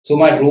So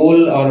my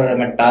role or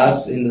my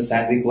tasks in the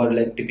𝗬𝗏𝗀𝗀𝗀𝗀 were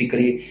like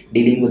typically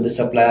dealing with the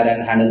supplier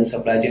and handle the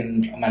supply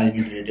chain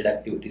management related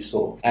activities.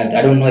 So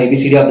I don't know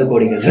ABCD of the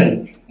coding as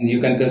well. You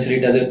can consider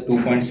it as a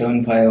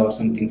 2.75 or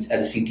something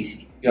as a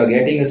CTC. If you are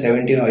getting a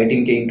 17 or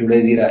 18K in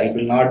today's era, it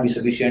will not be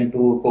sufficient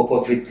to cope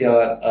up with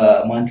your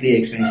monthly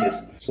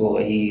expenses. So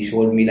he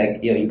showed me like,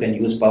 yeah, you can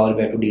use Power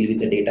BI to deal with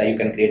the data, you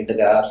can create the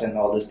graphs and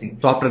all those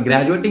things. So after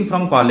graduating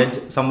from college,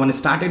 someone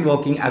started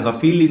working as a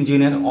field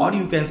engineer, or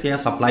you can say a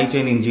supply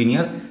chain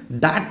engineer,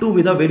 that too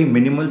with a very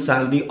minimal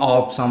salary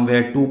of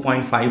somewhere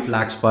 2.5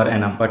 lakhs per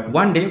annum. But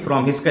one day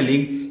from his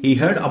colleague, he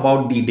heard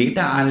about the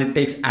data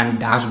analytics and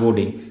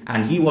dashboarding,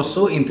 and he was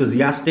so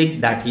enthusiastic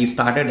that he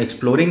started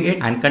exploring it,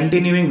 and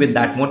continuing with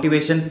that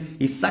motivation,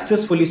 he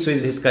successfully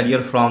switched his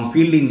career from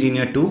field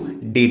engineer to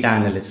data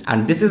analyst.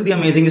 And this is the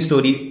amazing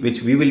story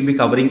which we will be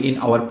covering in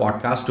our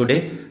podcast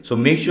today. So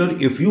make sure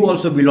if you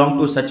also belong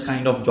to such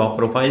kind of job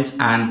profiles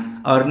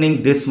and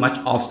earning this much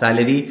of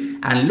salary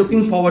and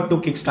looking forward to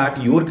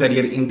kickstart your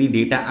career in the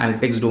data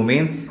analytics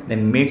domain,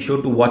 then make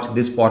sure to watch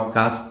this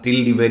podcast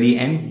till the very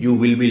end. You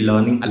will be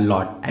learning a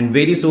lot, and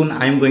very soon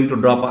I am going to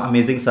drop an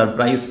amazing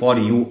surprise for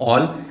you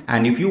all.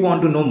 And if you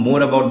want to know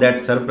more about that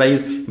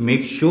surprise,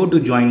 make sure to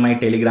join my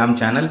Telegram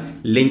channel.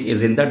 Link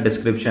is in the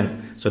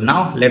description. So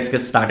now let's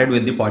get started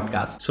with the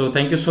podcast. So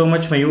thank you so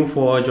much, Mayur,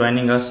 for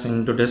joining us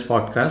in today's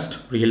podcast.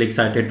 Really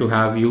excited to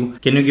have you.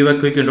 Can you give a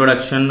quick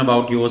introduction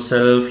about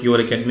yourself,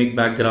 your academic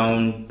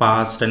background,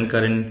 past and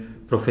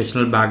current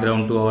professional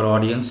background to our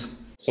audience?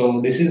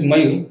 So this is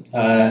Mayur.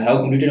 I have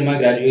completed my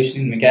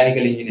graduation in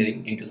mechanical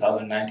engineering in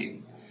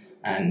 2019,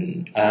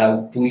 and I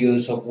have 2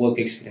 years of work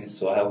experience.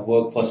 So I have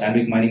worked for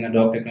Sandvik Mining and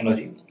Rock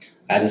Technology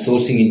as a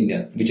sourcing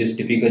engineer, which is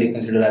typically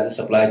considered as a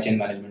supply chain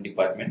management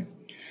department.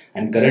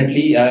 And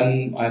currently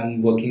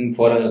I'm working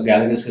for a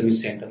Gallagher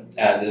Service Center.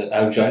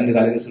 I've joined the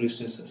Gallagher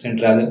Service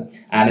Center as an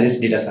analyst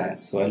data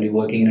science. So I'll be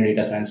working in a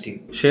data science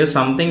team. Share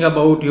something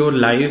about your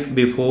life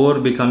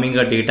before becoming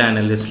a data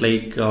analyst.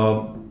 Like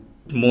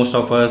most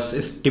of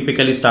us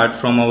typically start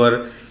from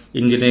our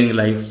engineering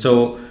life.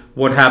 So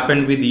what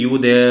happened with you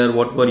there?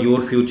 What were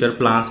your future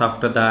plans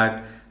after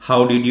that?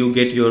 How did you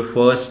get your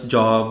first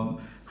job,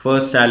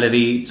 first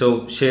salary?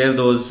 So share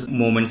those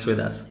moments with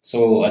us.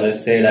 So as I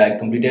said, I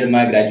completed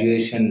my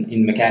graduation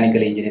in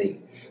mechanical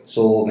engineering.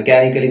 So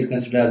mechanical is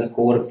considered as a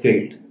core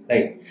field,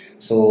 right?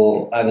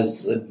 So I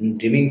was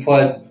dreaming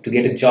to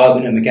get a job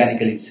in a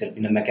mechanical itself,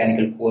 in a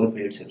mechanical core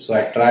field itself. So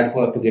I tried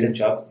to get a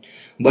job.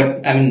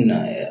 But I mean,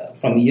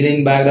 from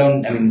engineering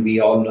background, I mean, we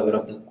all aware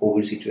of the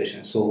COVID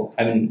situation. So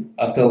I mean,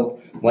 after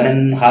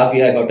 1.5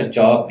 years, I got a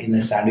job in the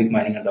Sandvik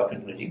Mining and Rock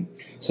Technology.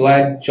 So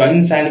I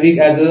joined Sandvik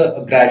as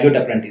a graduate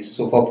apprentice.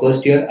 So for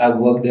first year, I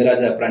worked there as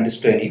an apprentice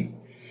trainee.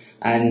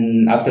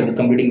 And after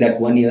completing that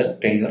 1 year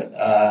tenure,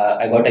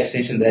 I got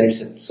extension there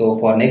itself. So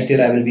for next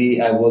year,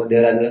 I worked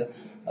there as a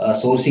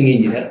sourcing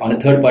engineer on a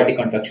third-party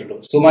contractual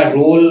role. So my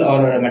role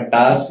or my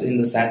tasks in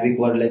the Sandvik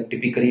were like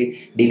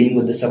typically dealing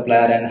with the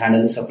supplier and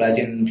handle the supply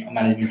chain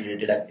management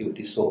related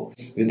activities. So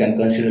you can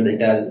consider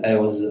that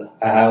as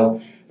I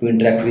have to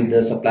interact with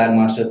the supplier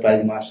master,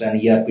 price master,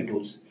 and ERP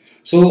tools.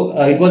 So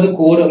it was a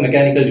core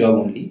mechanical job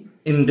only.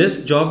 In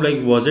this job,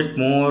 like, was it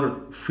more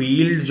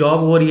field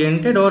job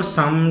oriented or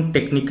some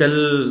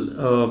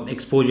technical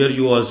exposure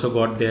you also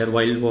got there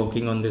while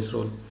working on this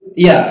role?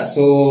 Yeah,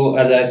 so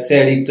as I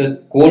said, it's a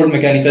core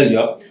mechanical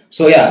job.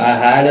 So yeah, I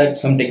had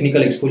some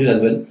technical exposure as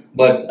well.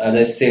 But as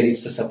I said,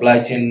 it's a supply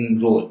chain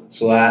role.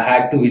 So I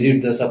had to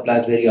visit the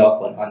suppliers very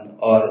often,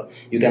 or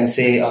you can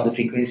say on the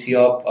frequency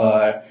of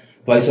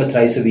twice or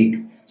thrice a week.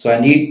 So I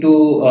need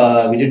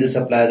to visit the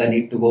suppliers. I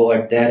need to go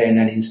at their end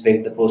and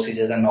inspect the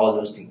procedures and all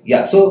those things.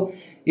 Yeah, so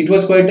it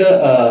was quite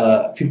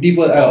a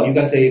 50%. You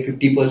can say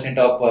 50%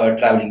 of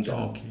traveling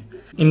job. Okay.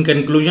 In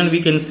conclusion,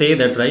 we can say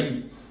that,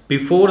 right,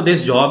 before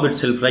this job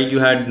itself, right, you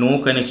had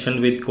no connection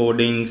with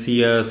coding,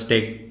 CS,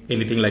 tech,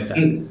 anything like that?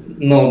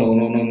 No,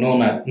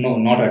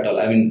 not at all.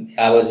 I mean,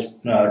 I was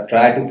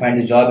trying to find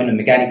a job in a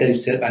mechanical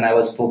itself, and I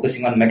was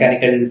focusing on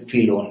mechanical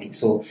field only.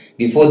 So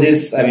before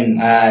this, I mean,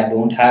 I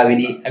don't have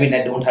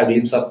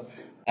glimpse of,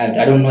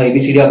 and I don't know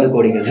ABCD of the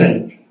coding as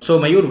well. So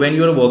Mayur, when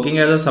you were working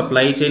as a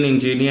supply chain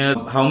engineer,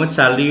 how much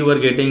salary you were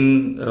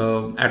getting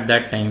at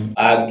that time?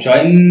 I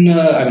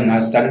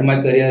started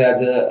my career as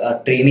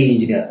a trainee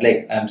engineer.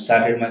 Like, I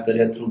started my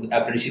career through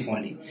apprenticeship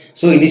only.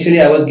 So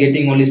initially I was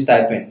getting only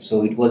stipend.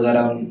 So it was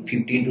around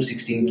 15 to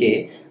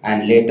 16K,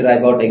 and later I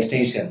got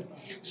extension.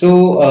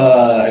 So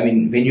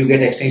when you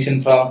get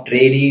extension from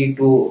trainee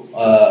to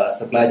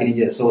supply chain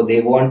engineer, so they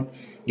won't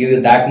give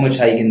you that much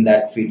hike in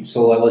that field.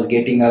 So I was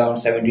getting around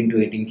 17 to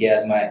 18K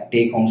as my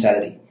take home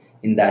salary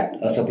in that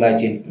supply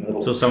chain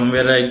role. So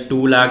somewhere like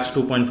 2 lakhs,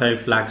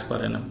 2.5 lakhs per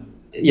annum.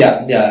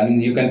 Yeah. I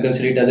mean, you can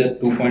consider it as a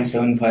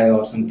 2.75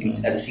 or something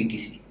as a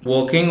CTC.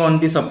 Working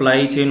on the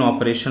supply chain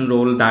operation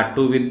role, that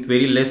too with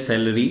very less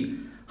salary,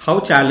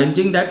 how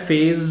challenging that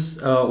phase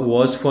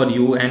was for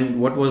you, and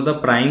what was the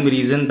prime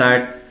reason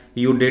that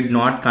you did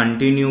not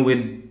continue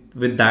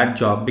with that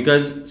job?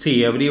 Because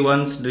see,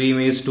 everyone's dream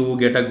is to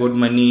get a good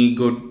money,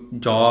 good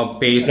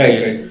job, pay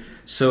scale. Right.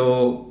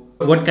 So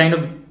what kind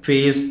of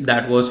phase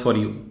that was for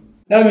you?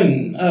 I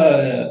mean,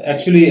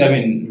 actually, I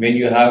mean, when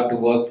you have to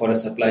work for a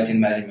supply chain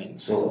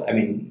management, so I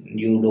mean,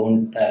 you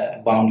don't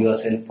bound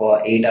yourself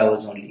for 8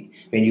 hours only.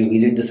 When you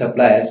visit the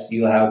suppliers,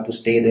 you have to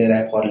stay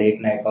there for late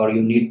night, or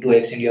you need to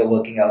extend your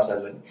working hours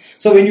as well.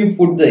 So when you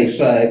put the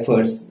extra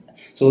efforts,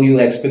 so you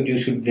expect you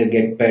should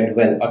get paid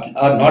well,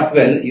 or not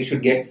well, you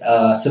should get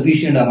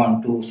sufficient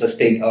amount to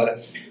sustain or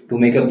to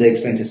make up the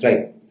expenses,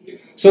 right?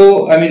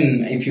 So, I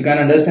mean, if you can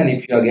understand,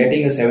 if you are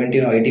getting a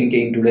 17 or 18K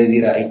in today's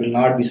era, it will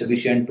not be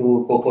sufficient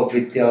to cope up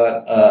with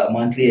your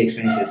monthly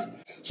expenses.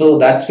 So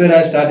that's where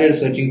I started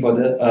searching for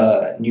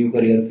the new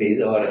career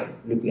phase, or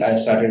I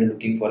started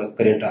looking for a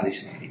career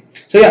transition.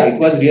 So yeah, it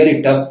was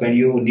really tough when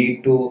you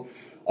need to,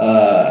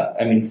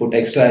 I mean, put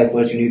extra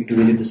efforts. You need to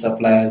visit the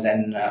suppliers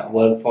and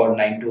work for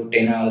 9 to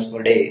 10 hours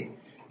per day.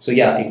 So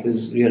yeah, it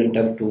was really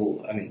tough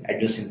to, I mean,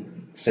 adjust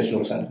in such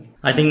low salary.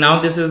 I think now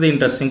this is the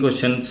interesting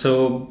question.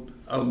 So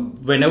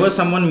whenever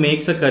someone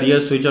makes a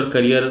career switch or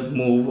career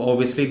move,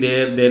 obviously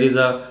there is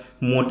a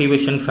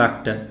motivation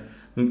factor.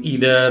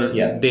 Either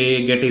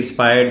they get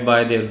inspired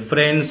by their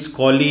friends,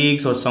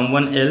 colleagues, or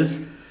someone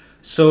else.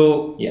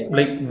 So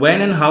like,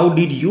 when and how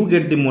did you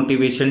get the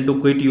motivation to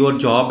quit your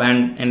job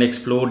and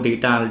explore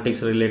data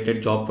analytics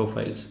related job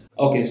profiles?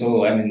 Okay,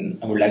 so I mean,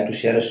 I would like to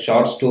share a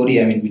short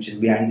story, I mean, which is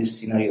behind this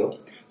scenario.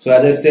 So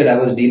as I said, I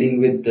was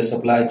dealing with the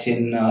supply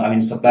chain, I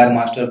mean, supplier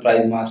master,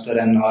 price master,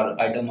 and or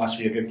item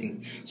master related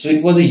things. So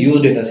it was a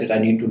huge data set I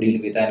need to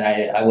deal with, and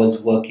I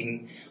was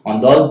working on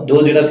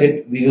those data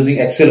set using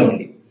Excel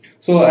only.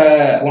 So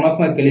one of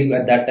my colleagues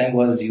at that time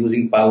was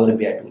using Power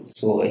BI tool.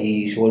 So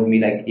he showed me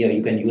like, yeah,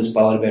 you can use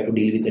Power BI to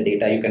deal with the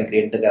data. You can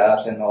create the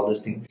graphs and all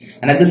those things.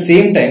 And at the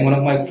same time, one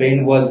of my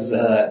friend was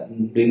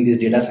doing this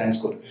data science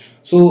course.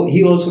 So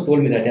he also told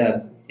me that,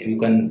 yeah, you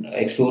can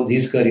explore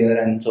this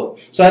career. And so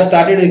I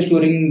started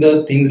exploring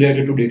the things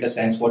related to data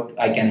science, what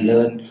I can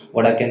learn,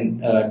 what I can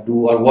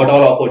do, or what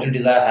all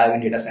opportunities I have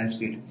in data science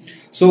field.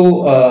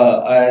 So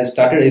I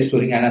started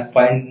exploring, and I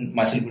find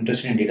myself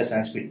interested in data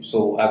science field.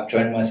 So I've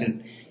joined myself.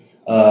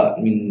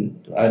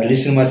 I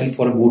registered myself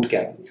for a boot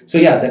camp. So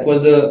yeah, that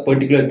was the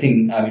particular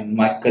thing. I mean,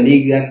 my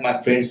colleague and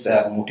my friends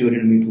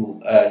motivated me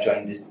to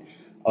join this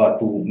or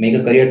to make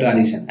a career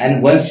transition.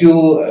 And once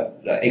you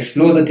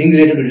explore the things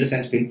related to data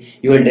science field,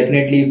 you will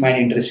definitely find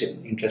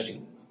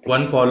interesting.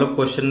 One follow-up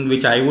question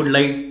which I would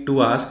like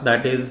to ask,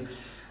 that is,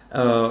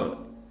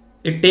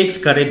 it takes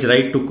courage,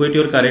 right, to quit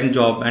your current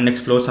job and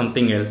explore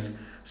something else.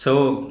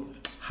 So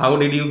how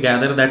did you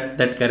gather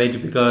that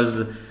courage?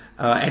 Because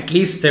at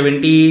least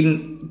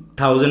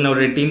 17,000 or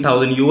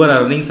 18,000 you were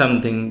earning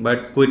something,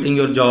 but quitting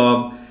your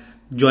job,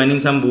 joining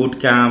some boot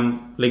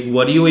camp, like,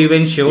 were you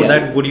even sure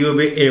that would you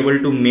be able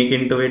to make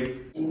into it?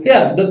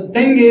 Yeah, the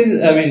thing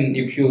is, I mean,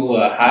 if you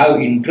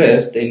have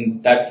interest in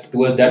that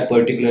towards that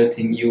particular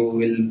thing, you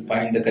will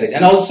find the courage.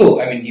 And also,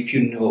 I mean, if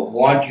you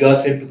want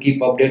yourself to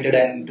keep updated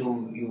and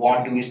you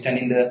want to stand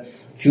in the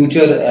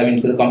future, I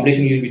mean, the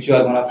competition which you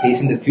are going to face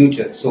in the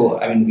future. So,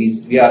 I mean,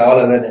 we are all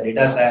aware that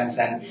data science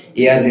and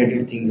AI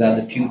related things are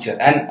the future.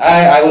 And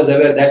I was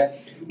aware that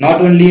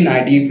not only in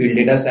IT field,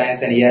 data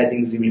science and AI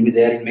things will be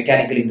there in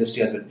mechanical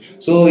industry as well.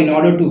 So, in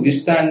order to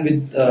withstand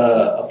with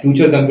a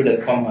future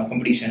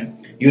competition,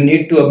 you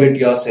need to update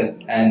yourself.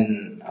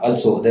 And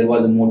also, there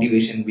was a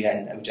motivation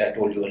behind which I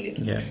told you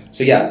earlier.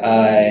 So, yeah,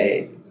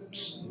 I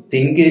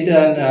think it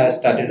and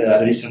started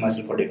registering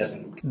myself for data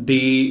science.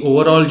 The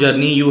overall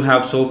journey you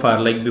have so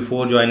far, like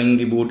before joining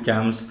the boot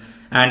camps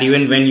and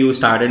even when you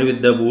started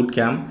with the boot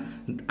camp,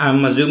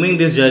 I'm assuming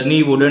this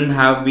journey wouldn't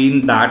have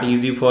been that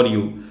easy for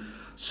you.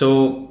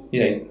 So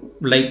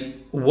like,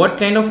 what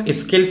kind of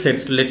skill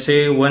sets, let's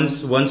say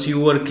once you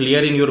were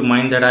clear in your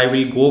mind that I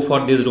will go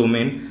for this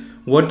domain,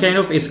 what kind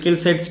of skill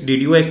sets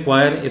did you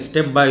acquire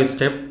step by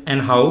step,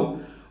 and how?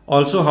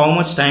 Also, how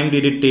much time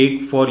did it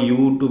take for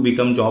you to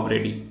become job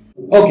ready?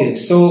 Okay,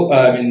 so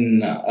I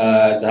mean,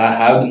 I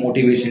have the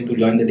motivation to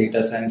join the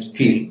data science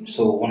field.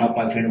 So one of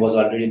my friends was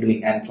already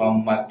doing, and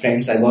from my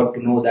friends, I got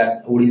to know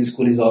that Odin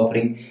School is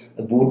offering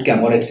a boot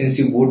camp or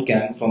extensive boot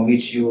camp from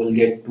which you will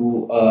get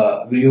to,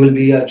 you will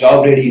be a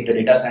job ready in the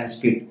data science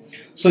field.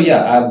 So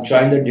yeah, I've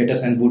joined the data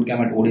science boot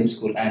camp at Odin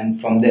School, and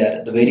from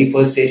there, the very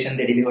first session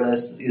they delivered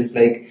us is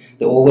like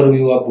the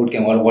overview of boot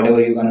camp or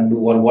whatever you're gonna do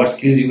or what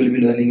skills you will be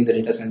learning in the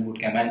data science boot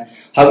camp and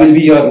how will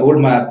be your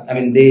roadmap. I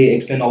mean, they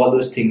explain all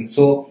those things.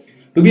 So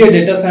to be a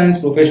data science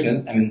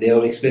professional, I mean, they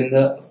will explain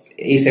the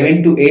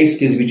 7 to 8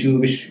 skills which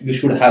you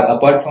should have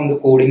apart from the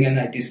coding and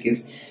IT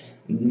skills,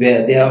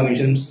 where they have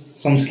mentioned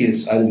some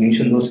skills. I will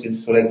mention those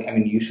skills. So like, I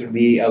mean, you should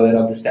be aware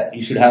of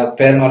you should have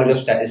fair knowledge of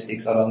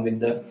statistics along with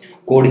the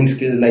coding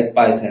skills like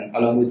Python.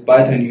 Along with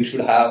Python, you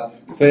should have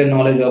fair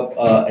knowledge of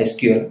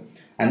SQL.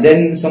 And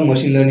then some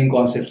machine learning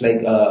concepts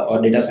like,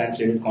 or data science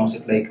related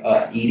concepts like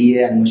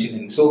EDA and machine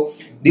learning. So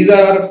these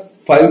are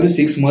 5 to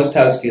 6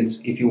 must-have skills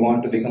if you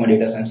want to become a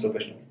data science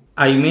professional.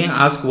 I may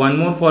ask one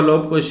more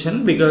follow-up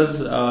question because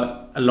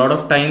a lot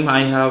of time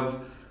I have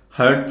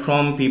heard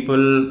from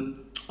people,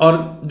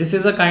 or this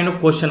is a kind of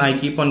question I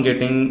keep on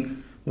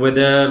getting,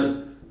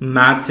 whether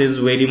maths is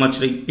very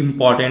much like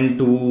important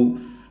to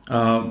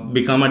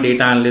become a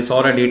data analyst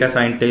or a data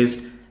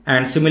scientist,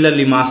 and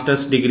similarly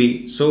master's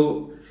degree.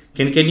 So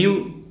can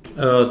you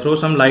throw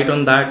some light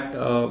on that?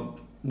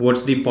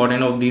 What's the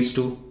importance of these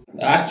two?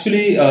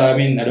 Actually, I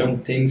mean, I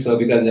don't think so,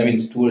 because I mean,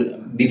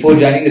 before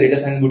joining the data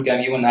science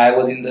bootcamp, even I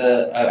was in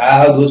the,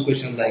 I have those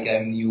questions like, I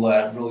mean, you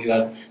are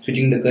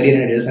switching the career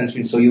in a data science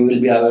field, so you will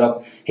be aware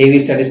of heavy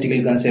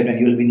statistical concept and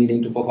you will be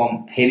needing to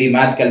perform heavy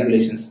math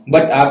calculations.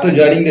 But after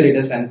joining the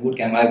data science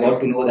bootcamp, I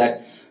got to know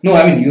that no,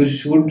 I mean, you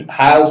should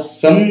have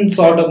some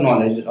sort of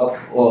knowledge of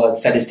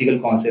statistical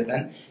concept,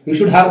 and you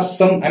should have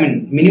some, I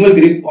mean, minimal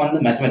grip on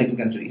the mathematical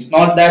concept. It's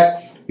not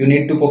that you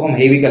need to perform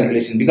heavy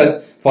calculation,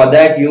 because for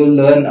that you will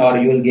learn or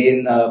you will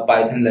gain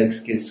Python like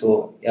skills.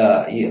 So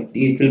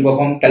it will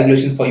perform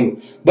calculations for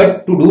you.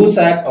 But to do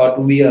that, or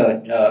to be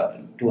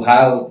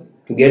to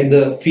get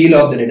the feel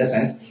of the data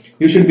science,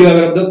 you should be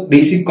aware of the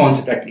basic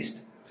concept at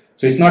least.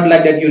 So it's not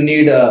like that you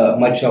need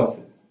much of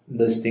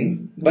those things,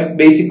 but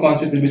basic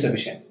concept will be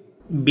sufficient.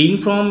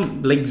 Being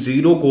from like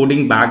zero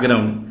coding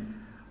background,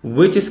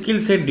 which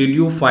skill set did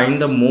you find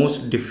the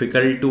most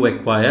difficult to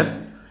acquire?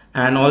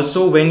 And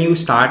also, when you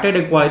started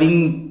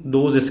acquiring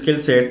those skill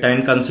set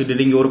and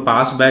considering your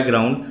past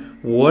background,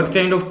 what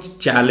kind of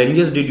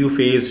challenges did you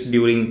face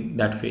during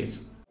that phase?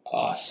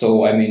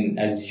 So I mean,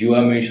 as you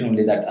have mentioned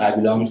only, that I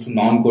belongs to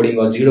non-coding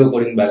or zero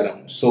coding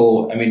background.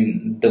 So I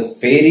mean, the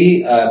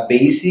very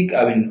basic,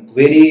 I mean,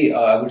 very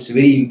I would say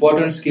very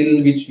important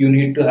skill which you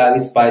need to have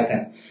is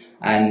Python.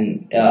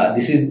 And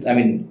this is, I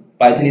mean,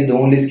 Python is the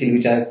only skill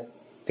which I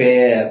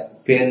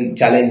feel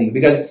challenging,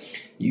 because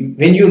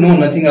when you know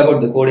nothing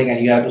about the coding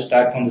and you have to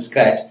start from the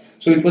scratch,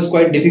 so it was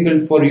quite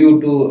difficult for you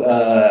to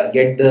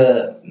get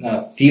the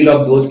feel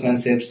of those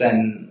concepts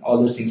and all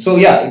those things. So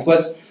yeah, it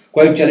was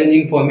quite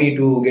challenging for me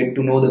to get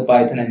to know the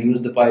Python and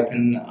use the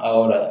Python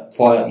or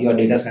for your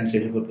data science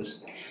related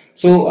purpose.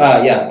 So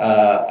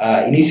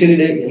initial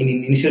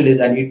days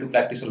I need to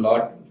practice a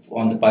lot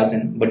on the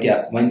Python, but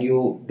yeah, when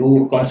you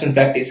do constant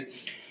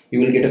practice, you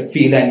will get a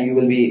feel and you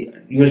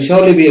will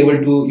surely be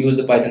able to use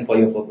the Python for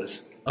your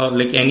purpose.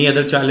 Like any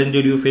other challenge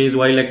did you face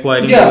while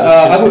acquiring?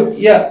 I would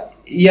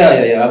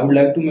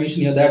like to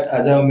mention here that,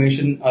 as I have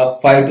mentioned,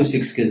 5 to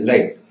 6 skills,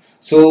 right?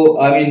 So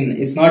I mean,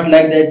 it's not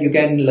like that you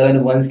can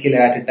learn one skill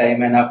at a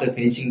time, and after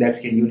finishing that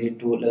skill, you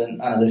need to learn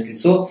another skill.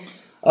 So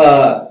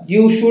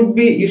you should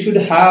maintain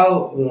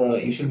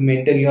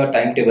your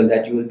timetable,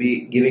 that you will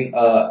be giving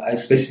a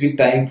specific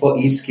time for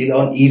each skill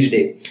on each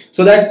day,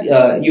 so that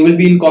you will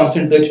be in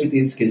constant touch with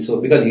each skill.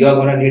 So because you are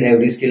going to need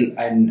every skill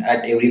and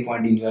at every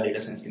point in your data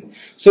science skill.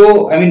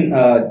 So I mean,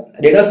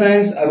 data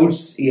science, I would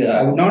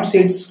not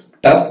say it's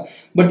tough,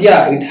 but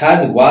yeah, it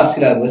has vast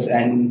syllabus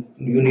and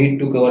you need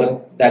to cover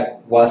up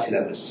that vast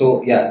syllabus.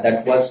 So yeah,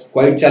 that was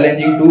quite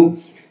challenging to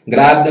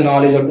grab the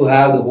knowledge or to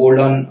have the hold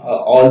on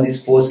all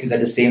these 4 skills at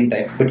the same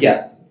time. But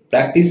yeah,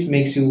 practice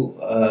makes you,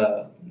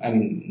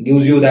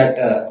 gives you that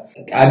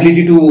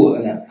ability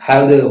to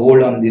have the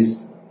hold on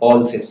these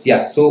all sets.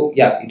 Yeah, so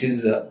yeah,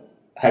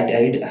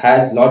 it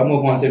has a lot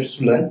more concepts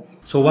to learn.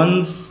 So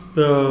once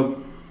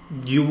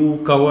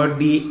you covered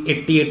the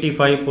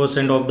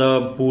 80-85% of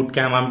the boot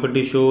camp, I'm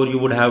pretty sure you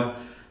would have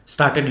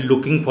started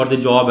looking for the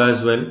job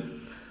as well.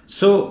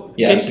 So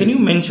yeah, can you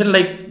mention,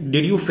 like,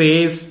 did you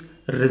face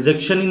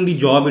rejection in the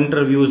job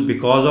interviews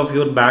because of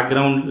your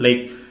background,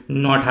 like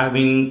not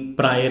having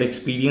prior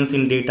experience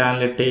in data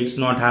analytics,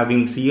 not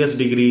having CS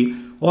degree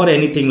or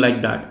anything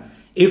like that?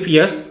 If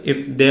yes,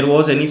 if there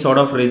was any sort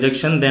of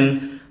rejection,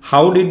 then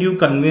how did you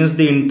convince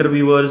the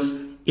interviewers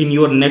in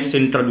your next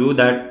interview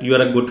that you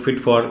are a good fit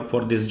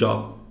for this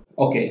job?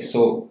 Okay,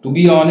 so to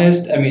be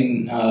honest, I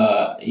mean,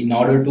 in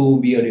order to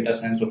be a data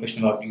science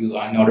professional, or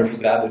in order to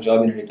grab a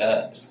job in a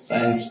data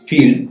science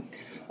field,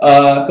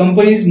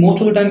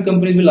 most of the time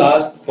companies will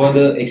ask for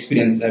the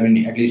experience. I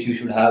mean, at least you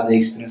should have the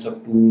experience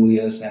of 2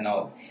 years and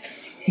all.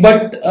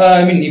 But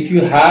I mean, if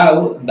you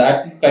have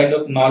that kind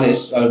of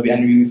knowledge, and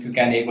if you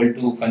can able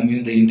to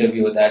convince the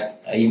interviewer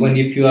that even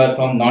if you are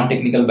from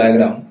non-technical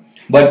background,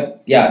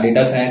 but yeah,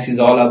 data science is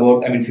all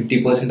about, I mean,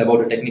 50%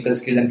 about the technical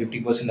skills and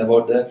 50%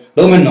 about the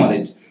domain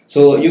knowledge.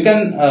 So you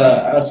can,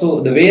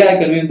 so the way I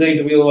convinced the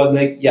interviewer was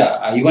like,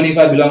 yeah, even if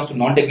I belong to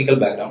non-technical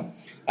background,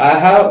 I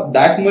have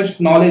that much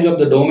knowledge of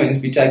the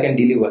domains which I can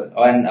deliver,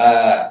 and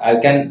I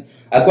can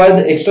acquire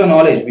the extra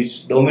knowledge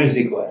which domains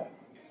require.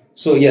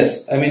 So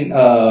yes, I mean,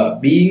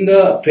 being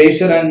a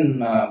fresher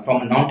and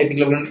from a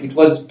non-technical background, it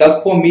was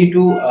tough for me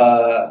to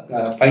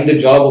find the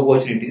job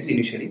opportunities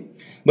initially.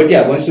 But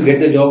yeah, once you get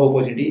the job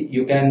opportunity,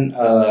 you can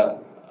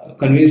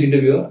convince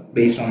interviewer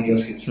based on your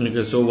skills.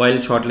 Okay, so while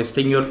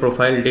shortlisting your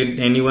profile, did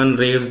anyone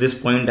raise this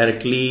point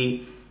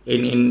directly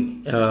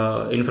in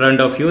front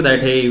of you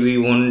that, hey, we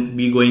won't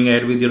be going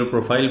ahead with your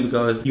profile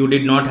because you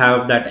did not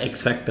have that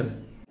X factor?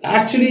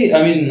 Actually,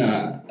 I mean,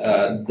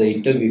 the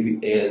interview,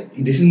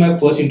 this is my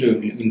first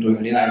interview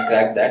and I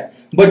cracked that.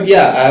 But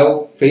yeah, I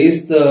have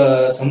faced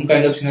some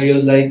kind of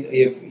scenarios like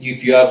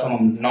if you are from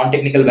a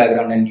non-technical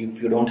background and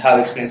if you don't have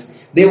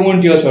experience, they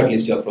won't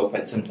shortlist your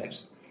profile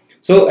sometimes.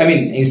 So, I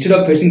mean, instead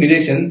of facing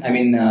rejection, I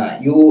mean,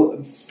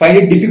 you find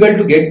it difficult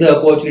to get the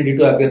opportunity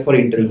to appear for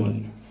interview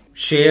only.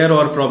 Share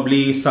or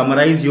probably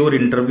summarize your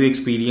interview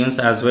experience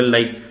as well,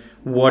 like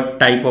what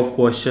type of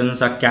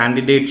questions a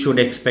candidate should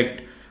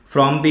expect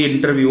from the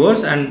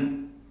interviewers,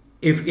 and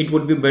if it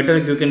would be better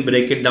if you can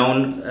break it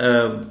down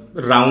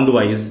round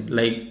wise,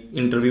 like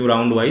interview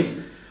round wise.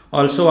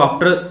 Also,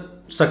 after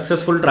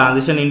successful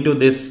transition into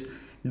this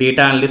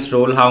data analyst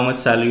role, how much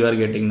salary you are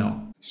getting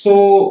now?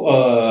 So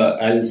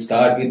I'll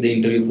start with the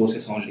interview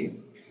process only.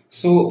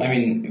 So, I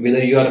mean,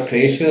 whether you are a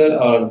fresher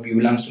or you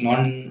belongs to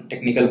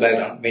non-technical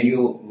background, when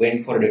you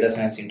went for a data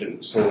science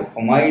interview. So,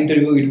 for my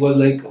interview, it was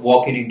like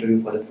walk-in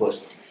interview for the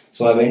first.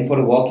 So, I went for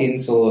a walk-in.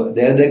 So,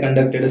 there they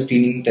conducted a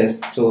screening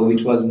test. So,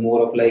 which was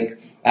more of like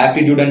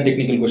aptitude and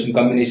technical question,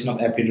 combination of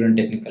aptitude and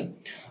technical.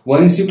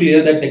 Once you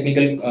clear that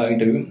technical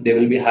interview, they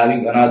will be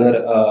having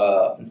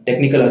another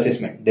technical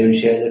assessment. They will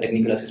share the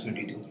technical assessment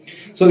with you.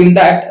 So in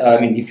that, I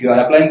mean, if you are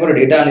applying for a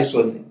data analyst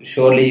role,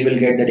 surely you will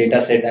get the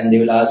data set and they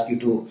will ask you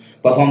to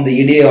perform the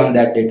EDA on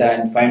that data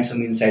and find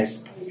some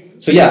insights.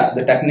 So yeah,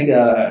 the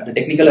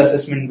technical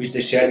assessment which they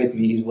shared with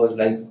me was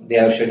like they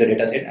have shared the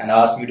data set and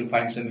asked me to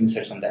find some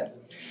insights on that.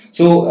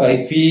 So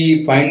if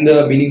we find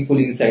the meaningful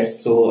insights,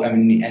 so I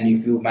mean, and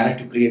if you manage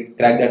to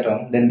crack that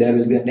round, then there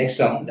will be a next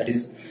round, that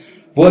is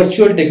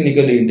virtual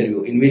technical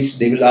interview, in which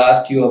they will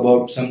ask you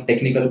about some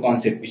technical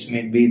concept which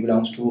may be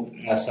belongs to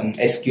some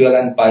SQL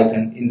and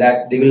Python. In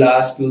that, they will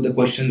ask you the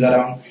questions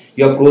around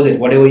your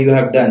project, whatever you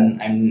have done,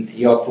 and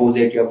your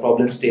project, your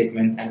problem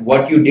statement, and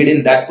what you did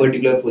in that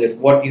particular project,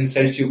 what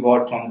insights you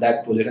got from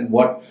that project, and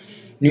what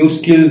new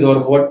skills or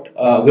what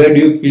where do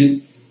you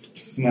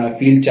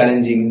feel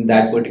challenging in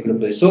that particular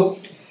project. So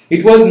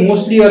it was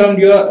mostly around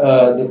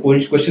your the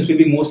questions will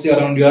be mostly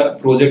around your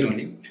project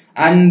only.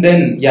 And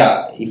then,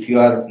 yeah, if you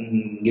are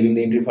giving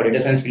the interview for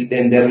data science field,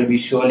 then there will be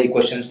surely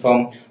questions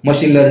from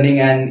machine learning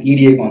and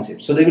EDA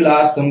concepts. So they will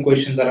ask some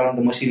questions around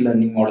the machine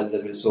learning models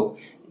as well. So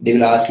they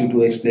will ask you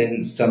to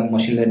explain some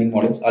machine learning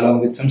models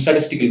along with some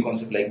statistical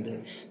concepts like the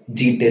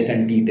G test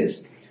and T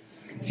test.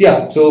 So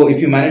yeah, so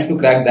if you manage to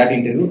crack that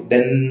interview,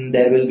 then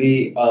there will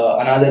be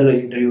another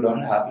interview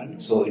round happen.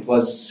 So it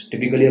was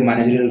typically a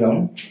managerial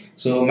round.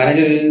 So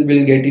manager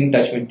will get in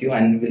touch with you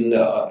and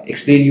will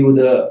explain you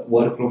the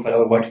work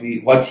profile or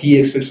what he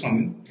expects from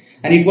you.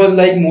 And it was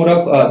like more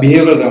of a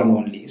behavioral round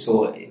only.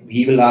 So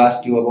he will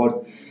ask you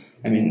about,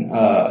 I mean,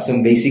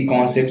 some basic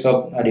concepts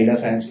of data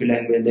science field,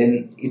 and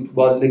then it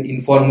was like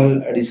informal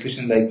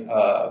discussion like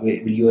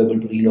will you able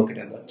to relocate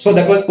and that. So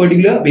that was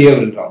particular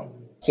behavioral round.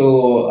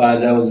 So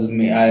as I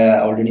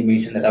already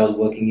mentioned that I was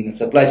working in a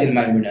supply chain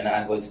management and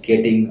I was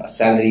getting a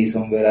salary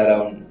somewhere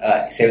around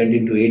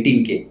 17 to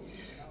 18K.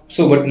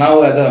 So, but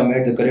now as I have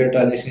made the career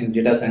transition in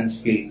data science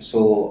field,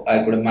 so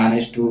I could have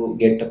managed to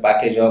get a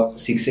package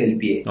of 6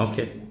 LPA.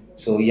 Okay.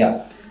 So,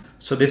 yeah.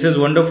 So this is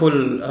wonderful,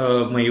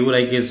 Mayur.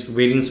 I guess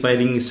very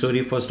inspiring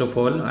story first of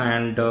all,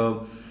 and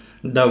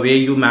the way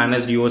you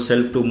managed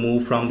yourself to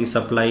move from the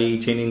supply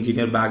chain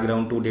engineer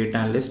background to data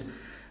analyst.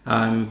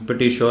 I'm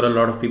pretty sure a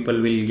lot of people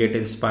will get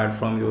inspired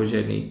from your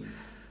journey.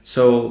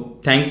 So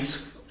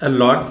thanks a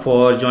lot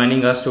for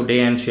joining us today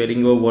and sharing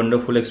your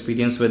wonderful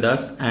experience with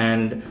us.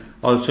 And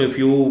also, if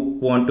you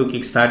want to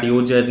kickstart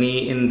your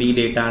journey in the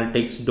data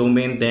analytics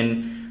domain,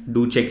 then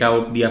do check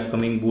out the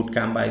upcoming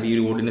bootcamp by the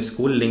Rewarding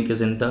School. Link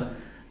is in the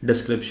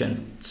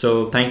description.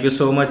 So thank you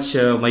so much,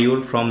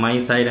 Mayur, from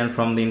my side and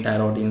from the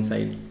entire audience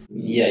side.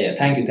 Yeah.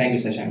 Thank you,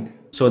 Shashank.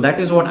 So that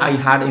is what I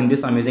had in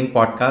this amazing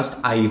podcast.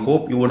 I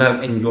hope you would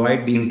have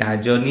enjoyed the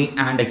entire journey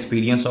and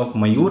experience of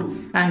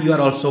Mayur, and you are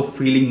also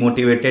feeling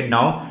motivated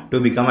now to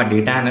become a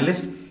data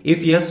analyst.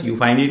 If yes, you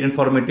find it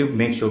informative,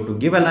 make sure to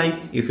give a like.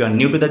 If you are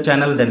new to the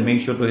channel, then make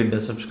sure to hit the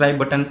subscribe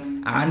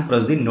button and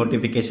press the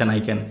notification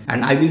icon.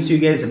 And I will see you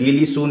guys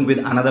really soon with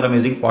another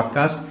amazing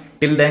podcast.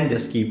 Till then,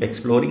 just keep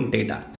exploring data.